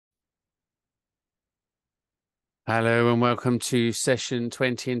Hello and welcome to session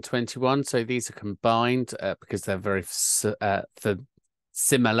 20 and 21. So these are combined because they're very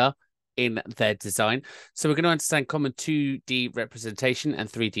similar in their design. So we're going to understand common 2D representation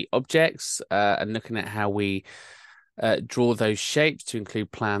and 3D objects and looking at how we draw those shapes to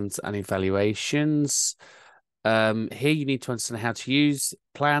include plans and evaluations. Here you need to understand how to use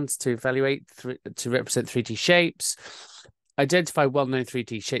plans to evaluate to represent 3D shapes. Identify well-known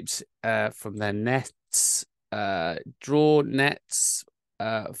 3D shapes from their nets. Draw nets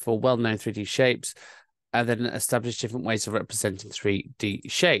for well-known 3D shapes, and then establish different ways of representing 3D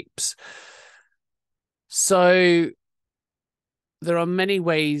shapes. So there are many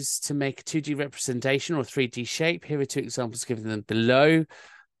ways to make a 2D representation or 3D shape. Here are two examples given them below.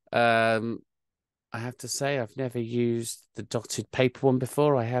 I have to say I've never used the dotted paper one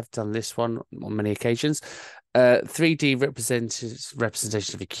before. I have done this one on many occasions. 3D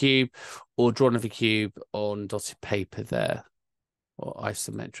representation of a cube or drawing of a cube on dotted paper there, or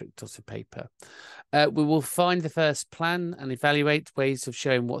isometric dotted paper. We will find the first plan and evaluate ways of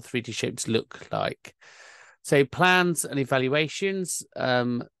showing what 3D shapes look like. So plans and evaluations.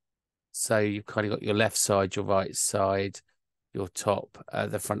 So you've kind of got your left side, your right side, your top,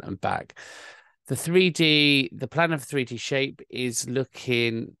 the front and back. The plan of a 3D shape is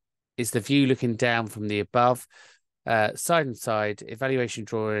the view looking down from the above, side and side, evaluation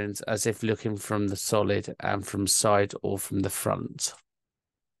drawings as if looking from the solid and from side or from the front.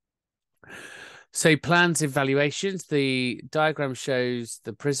 So plans, evaluations, the diagram shows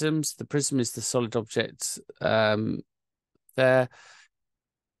the prisms. The prism is the solid object there.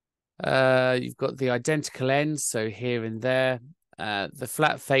 You've got the identical ends, so here and there. The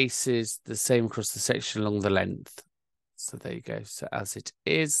flat face is the same across the section along the length. So there you go. So as it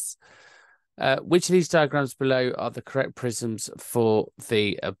is. Which of these diagrams below are the correct prisms for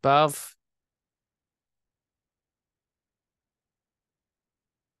the above?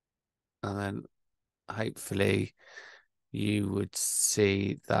 And then hopefully you would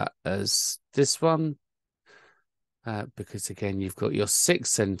see that as this one. Because again, you've got your 6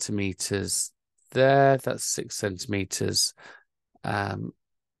 centimeters there. That's 6 centimeters. And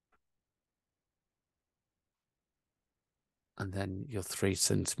then your 3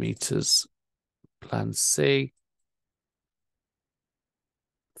 centimeters. Plan C.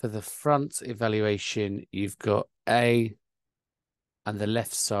 For the front evaluation, you've got A, and the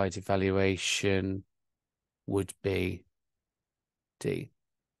left side evaluation would be D,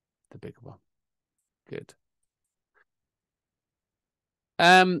 the bigger one. Good.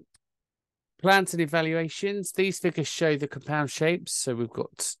 Plans and evaluations. These figures show the compound shapes. So we've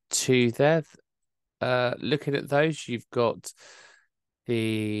got 2 there. Looking at those, you've got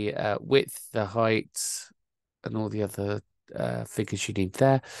the width, the height, and all the other figures you need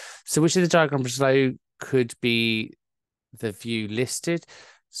there. So which of the diagrams below could be the view listed?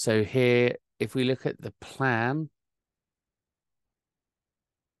 So here, if we look at the plan,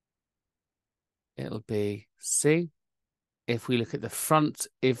 it'll be C. If we look at the front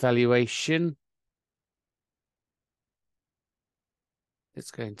evaluation,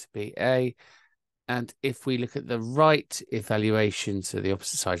 it's going to be A. And if we look at the right evaluation, so the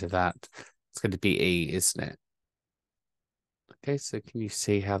opposite side of that, it's going to be E, isn't it? Okay, so can you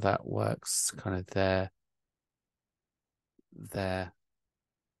see how that works? Kind of there,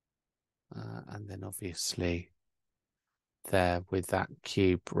 and then obviously there with that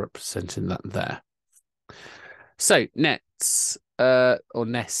cube representing that there. So nets or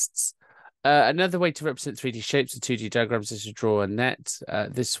nests. Another way to represent 3D shapes and 2D diagrams is to draw a net.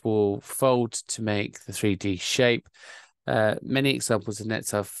 This will fold to make the 3D shape. Many examples of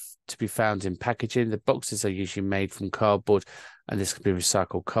nets are to be found in packaging. The boxes are usually made from cardboard, and this can be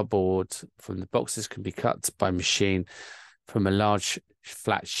recycled cardboard from the boxes can be cut by machine from a large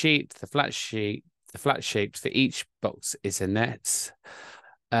flat sheet. The flat shape for each box is a net.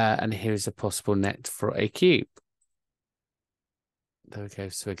 And here is a possible net for a cube. There we go.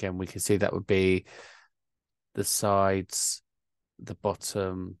 So again, we can see that would be the sides, the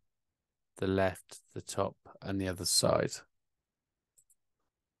bottom, the left, the top, and the other side.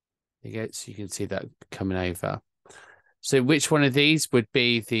 There you go. So you can see that coming over. So which one of these would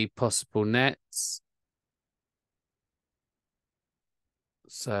be the possible nets?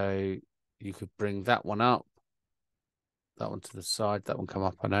 So you could bring that one up, that one to the side, that one come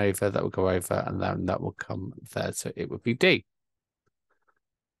up and over, that will go over, and then that will come there. So it would be D.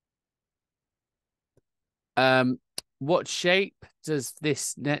 What shape does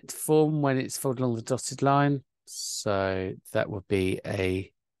this net form when it's folded along the dotted line? So that would be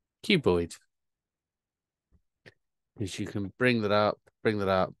a cuboid. Because you can bring that up, bring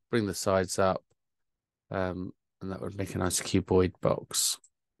the sides up, And that would make a nice cuboid box.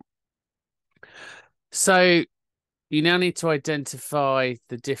 So you now need to identify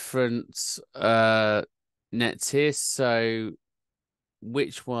the different nets here. So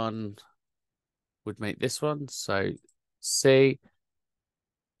which one would make this one? So C,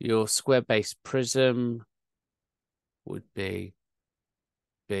 your square base prism would be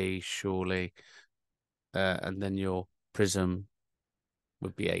B, surely. And then your prism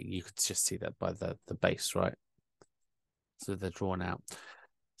would be A. You could just see that by the base, right? So they're drawn out.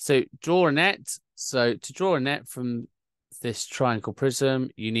 So draw a net. So to draw a net from this triangle prism,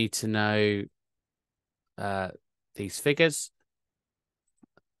 you need to know these figures.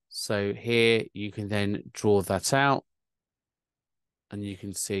 So here you can then draw that out. And you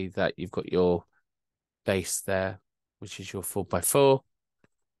can see that you've got your base there, which is your 4x4.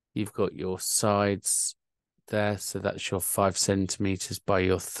 You've got your sides there. So that's your 5 centimeters by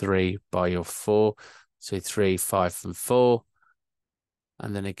your 3 by your 4. So 3, 5, and 4.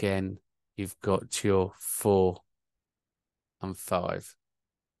 And then again, you've got your 4 and 5.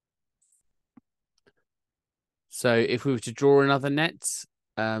 So if we were to draw another net,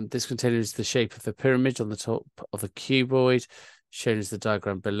 this container is the shape of a pyramid on the top of a cuboid, shown as the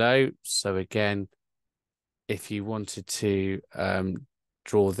diagram below. So again, if you wanted to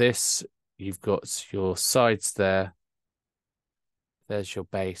draw this, you've got your sides there. There's your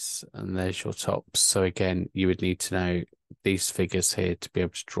base and there's your tops. So again, you would need to know these figures here to be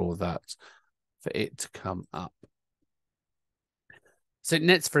able to draw that for it to come up. So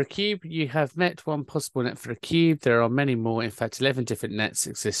nets for a cube, you have met one possible net for a cube. There are many more. In fact, 11 different nets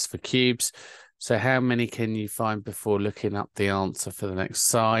exist for cubes. So how many can you find before looking up the answer for the next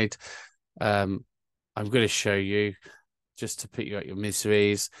side? I'm going to show you just to put you at your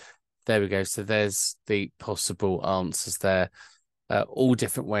miseries. There we go. So there's the possible answers there. All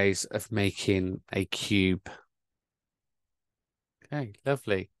different ways of making a cube. Okay,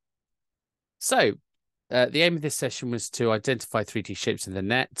 lovely. So the aim of this session was to identify 3D shapes in the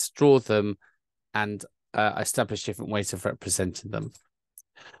net, draw them, and establish different ways of representing them.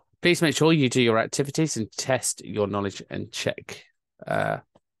 Please make sure you do your activities and test your knowledge and check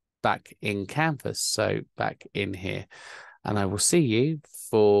back in Canvas, so back in here. And I will see you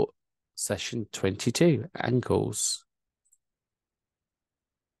for session 22, angles.